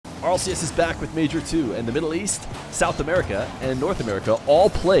RLCS is back with Major 2, and the Middle East, South America, and North America all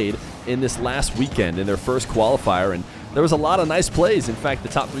played in this last weekend in their first qualifier, and there was a lot of nice plays. In fact, the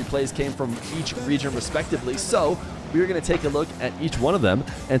top 3 plays came from each region respectively, so we are going to take a look at each one of them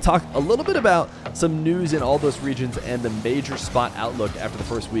and talk a little bit about some news in all those regions and the major spot outlook after the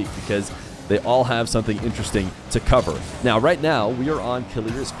first week, because they all have something interesting to cover. Now, right now, we are on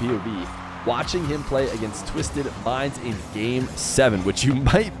Kalir's POV, watching him play against Twisted Minds in Game 7, which you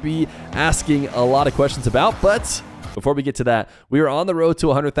might be asking a lot of questions about, but before we get to that, we are on the road to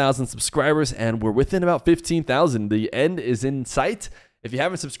 100,000 subscribers, and we're within about 15,000. The end is in sight. If you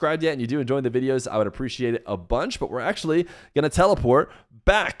haven't subscribed yet and you do enjoy the videos, I would appreciate it a bunch, but we're actually going to teleport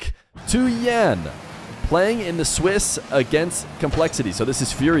back to Yan, playing in the Swiss against Complexity. So this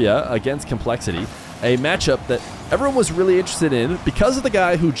is Feer against Complexity, a matchup that everyone was really interested in because of the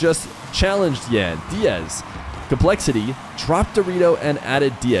guy who just challenged Yan, Diaz. Complexity dropped Dorito and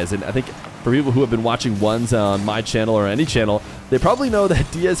added Diaz, and I think for people who have been watching ones on my channel or any channel, they probably know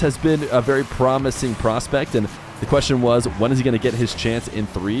that Diaz has been a very promising prospect, and the question was, when is he going to get his chance in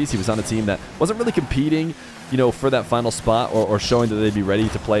threes? He was on a team that wasn't really competing, for that final spot or showing that they'd be ready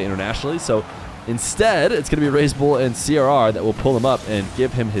to play internationally. So instead, it's going to be RazeBull and CRR that will pull him up and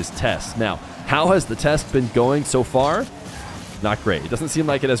give him his test. Now, how has the test been going so far? Not great. It doesn't seem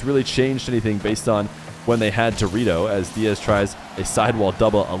like it has really changed anything based on when they had Dorito, as Diaz tries a sidewall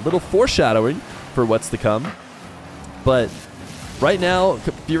double, a little foreshadowing for what's to come. But right now,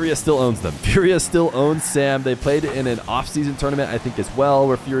 Feer still owns them. Feer still owns Sam. They played in an off-season tournament, I think, as well,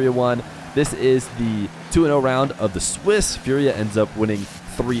 where Feer won. This is the 2-0 round of the Swiss. Feer ends up winning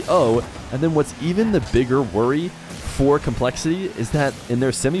 3-0. And then what's even the bigger worry for Complexity is that in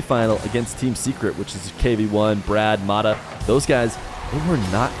their semifinal against Team Secret, which is KV1, Brad, Mata, those guys, they were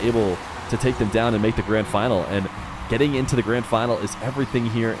not able to take them down and make the grand final. And getting into the grand final is everything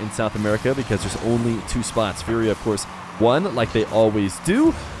here in South America because there's only 2 spots. Feer, of course, won like they always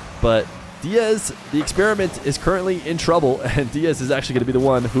do, but Diaz, the experiment, is currently in trouble, and Diaz is actually going to be the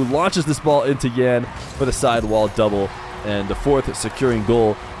one who launches this ball into Yan for the sidewall double and the 4th securing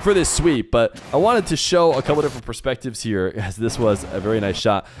goal for this sweep. But I wanted to show a couple different perspectives here, as this was a very nice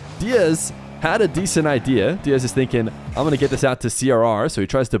shot. Diaz had a decent idea. Diaz is thinking, I'm going to get this out to CRR, so he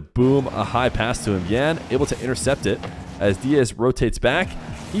tries to boom a high pass to him. Yan able to intercept it as Diaz rotates back.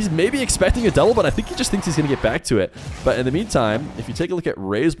 He's maybe expecting a double, but I think he just thinks he's going to get back to it. But in the meantime, if you take a look at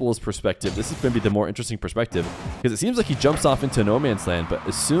RazeBull's perspective, this is going to be the more interesting perspective, because it seems like he jumps off into no man's land. But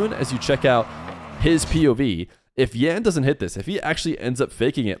as soon as you check out his POV, if Yan doesn't hit this, if he actually ends up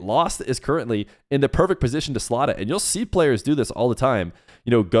faking it, Lost is currently in the perfect position to slot it. And you'll see players do this all the time.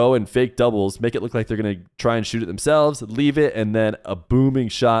 Go and fake doubles, make it look like they're going to try and shoot it themselves, leave it, and then a booming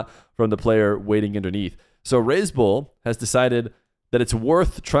shot from the player waiting underneath. So RazeBull has decided that it's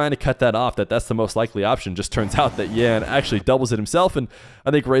worth trying to cut that off, that's the most likely option. Just turns out that Yan actually doubles it himself, and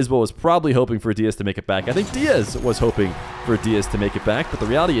I think RazeBull was probably hoping for Diaz to make it back. I think Diaz was hoping for Diaz to make it back, but the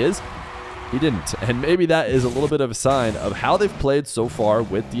reality is he didn't. And maybe that is a little bit of a sign of how they've played so far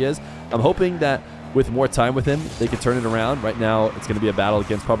with Diaz. I'm hoping that with more time with him, they can turn it around. Right now, it's going to be a battle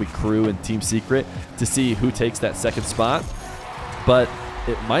against probably Crew and Team Secret to see who takes that 2nd spot. But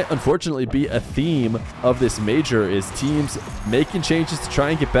it might unfortunately be a theme of this major, is teams making changes to try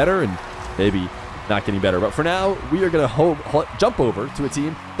and get better and maybe not getting better. But for now, we are going to jump over to a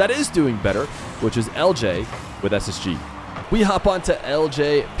team that is doing better, which is LJ with SSG. We hop onto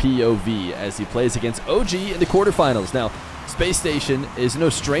LJ POV as he plays against OG in the quarterfinals. Now, Space Station is no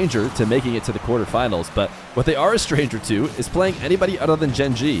stranger to making it to the quarterfinals, but what they are a stranger to is playing anybody other than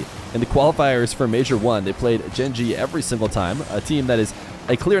Gen G. In the qualifiers for Major 1, they played Gen G every single time, a team that is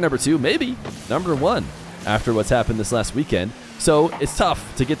a clear number 2, maybe number 1, after what's happened this last weekend. So it's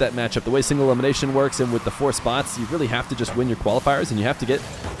tough to get that matchup. The way single elimination works, and with the 4 spots, you really have to just win your qualifiers, and you have to get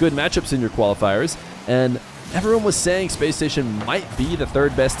good matchups in your qualifiers. And everyone was saying Space Station might be the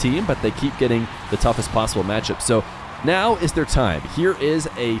 3rd best team, but they keep getting the toughest possible matchup. So now is their time. Here is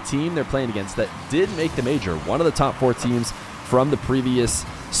a team they're playing against that did make the major, one of the top 4 teams from the previous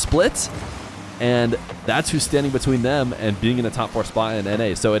split, and that's who's standing between them and being in the top 4 spot in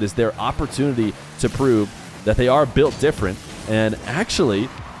NA. So it is their opportunity to prove that they are built different. And actually,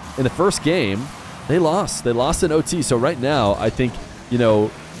 in the first game, they lost. They lost in OT. So right now, I think,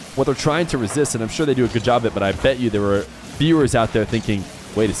 what they're trying to resist, and I'm sure they do a good job of it, but I bet you there were viewers out there thinking,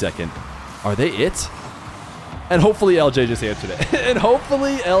 wait a second, are they it? And hopefully LJ just answered it. And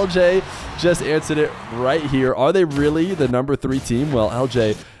hopefully LJ just answered it right here. Are they really the number 3 team? Well,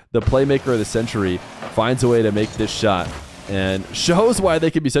 LJ, the playmaker of the century, finds a way to make this shot and shows why they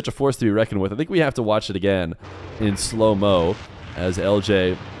can be such a force to be reckoned with. I think we have to watch it again in slow-mo as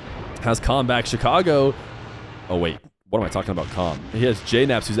LJ has Calm back. Chicago, oh wait, what am I talking about Calm? He has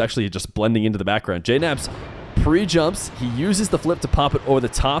JNaps, who's actually just blending into the background. JNaps pre-jumps, he uses the flip to pop it over the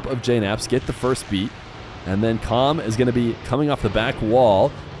top of JNaps, get the first beat, and then Calm is going to be coming off the back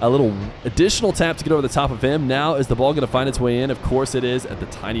wall. A little additional tap to get over the top of him. Now is the ball going to find its way in? Of course it is, at the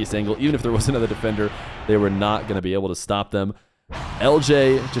tiniest angle. Even if there was another defender, they were not going to be able to stop them.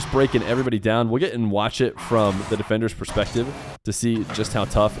 LJ just breaking everybody down. We'll get and watch it from the defender's perspective to see just how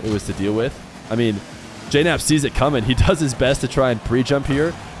tough it was to deal with. I mean, JNap sees it coming. He does his best to try and pre-jump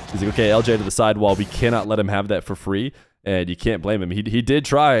here. He's like, okay, LJ to the sidewall. We cannot let him have that for free, and you can't blame him. He did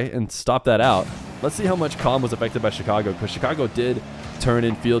try and stop that out. Let's see how much Calm was affected by Chicago, because Chicago did turn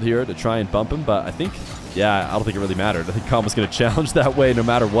in field here to try and bump him, but I think, yeah, I don't think it really mattered. I think Calm was going to challenge that way no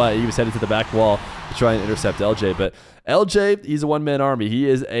matter what. He was headed to the back wall to try and intercept LJ, but LJ, he's a one-man army. He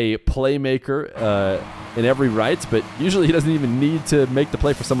is a playmaker in every right, but usually he doesn't even need to make the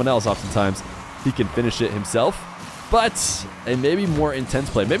play for someone else. Oftentimes, he can finish it himself, but a maybe more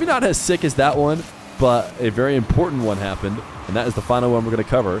intense play. Maybe not as sick as that one, but a very important one happened, and that is the final one we're going to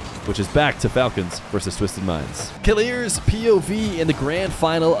cover, which is back to Falcons versus Twisted Minds. Clear's POV in the grand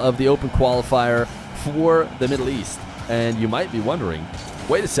final of the Open Qualifier for the Middle East. And you might be wondering,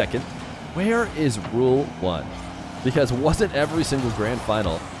 wait a second, where is Rule 1? Because wasn't every single grand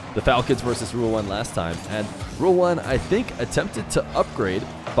final the Falcons versus Rule 1 last time? And Rule 1, I think, attempted to upgrade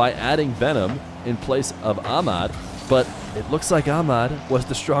by adding Venom in place of Ahmad, but it looks like Ahmad was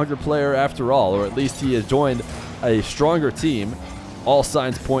the stronger player after all, or at least he has joined a stronger team. All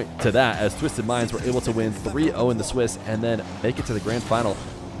signs point to that, as Twisted Minds were able to win 3-0 in the Swiss and then make it to the grand final.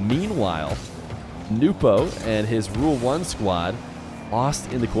 Meanwhile, Nupo and his Rule 1 squad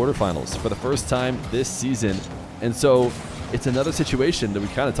lost in the quarterfinals for the first time this season. And so it's another situation that we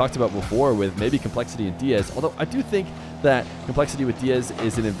kind of talked about before with maybe Complexity and Diaz, although I do think that Complexity with Diaz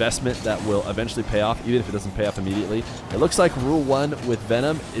is an investment that will eventually pay off, even if it doesn't pay off immediately. It looks like Rule 1 with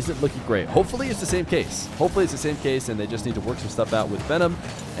Venom isn't looking great. Hopefully it's the same case. Hopefully it's the same case, and they just need to work some stuff out with Venom,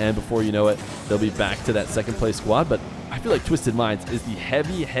 and before you know it, they'll be back to that second place squad. But I feel like Twisted Minds is the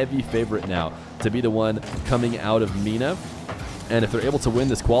heavy favorite now to be the one coming out of MENA. And if they're able to win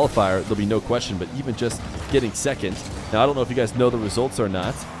this qualifier, there'll be no question, but even just getting second. Now, I don't know if you guys know the results or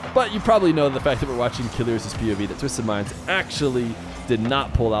not, but you probably know the fact that we're watching Killers' POV that Twisted Minds actually did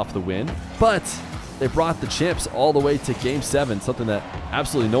not pull off the win, but they brought the champs all the way to Game 7, something that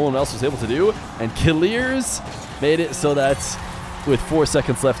absolutely no one else was able to do, and Killers made it so that with 4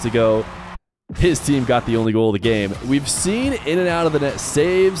 seconds left to go, his team got the only goal of the game. We've seen in and out of the net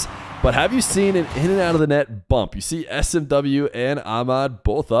saves, but have you seen an in and out of the net bump? You see SMW and Ahmad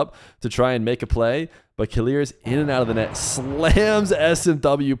both up to try and make a play, but Killers in and out of the net slams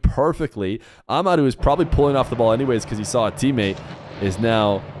SMW perfectly. Ahmad, who was probably pulling off the ball anyways because he saw a teammate, is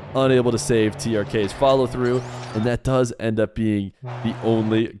now unable to save TRK's follow through, and that does end up being the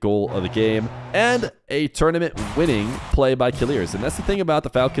only goal of the game and a tournament winning play by Killers. And that's the thing about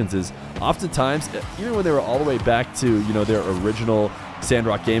the Falcons is oftentimes, even when they were all the way back to, you know, their original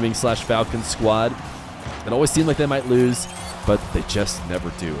Sandrock Gaming / Falcons squad, it always seemed like they might lose, but they just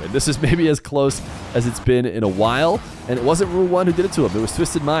never do. And this is maybe as close as it's been in a while, and it wasn't Rule 1 who did it to them. It was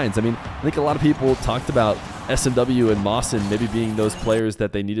Twisted Minds. I mean, I think a lot of people talked about SMW and Mawson maybe being those players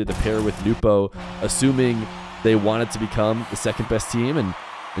that they needed to pair with Nupo, assuming they wanted to become the second best team, and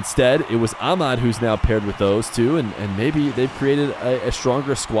instead it was Ahmad who's now paired with those two, and maybe they've created a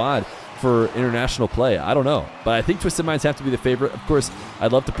stronger squad for international play. I don't know, but I think Twisted Minds have to be the favorite. Of course,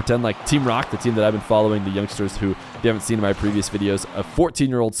 I'd love to pretend like Team Rock, the team that I've been following, the youngsters who you haven't seen in my previous videos, a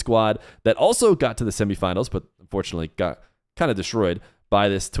 14-year-old squad that also got to the semifinals, but unfortunately got kind of destroyed by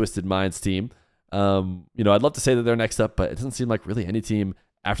this Twisted Minds team. You know, I'd love to say that they're next up, but it doesn't seem like really any team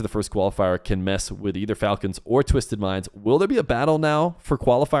after the first qualifier can mess with either Falcons or Twisted Minds. Will there be a battle now for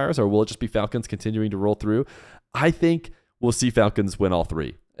qualifiers, or will it just be Falcons continuing to roll through? I think we'll see Falcons win all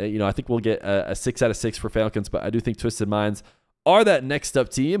three. You know, I think we'll get a 6 out of 6 for Falcons, but I do think Twisted Minds are that next up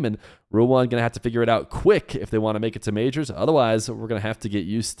team, and Rule 1 going to have to figure it out quick if they want to make it to majors. Otherwise, we're going to have to get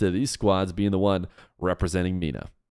used to these squads being the one representing MENA.